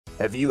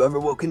Have you ever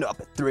woken up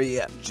at 3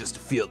 a.m. just to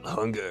feel the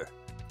hunger?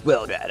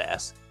 Well,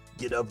 badass,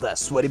 get up that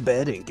sweaty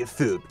bed and get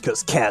food,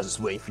 because Kaz is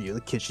waiting for you in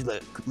the kitchen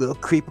like a little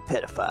creepy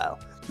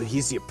pedophile. But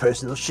he's your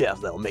personal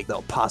chef that will make that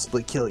will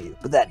possibly kill you,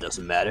 but that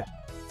doesn't matter.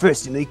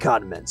 First, you need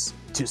condiments.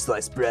 2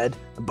 sliced bread,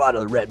 a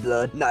bottle of red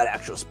blood, not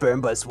actual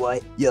sperm but it's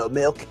white, yellow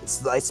milk, and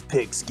sliced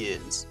pig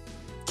skins.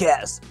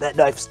 Kaz, that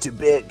knife's too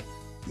big.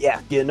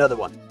 Yeah, get another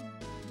one.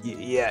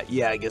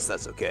 Yeah, I guess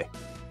that's okay.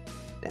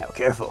 Now,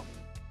 careful.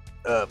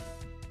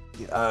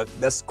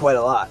 That's quite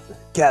a lot.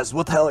 Kaz,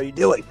 what the hell are you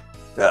doing?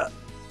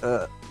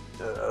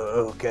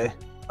 Okay.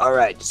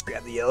 Alright, just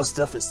grab the yellow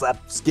stuff and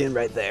slap the skin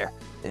right there.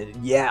 And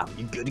yeah,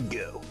 you're good to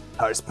go.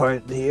 Hardest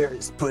part here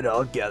is put it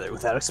all together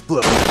without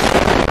exploding.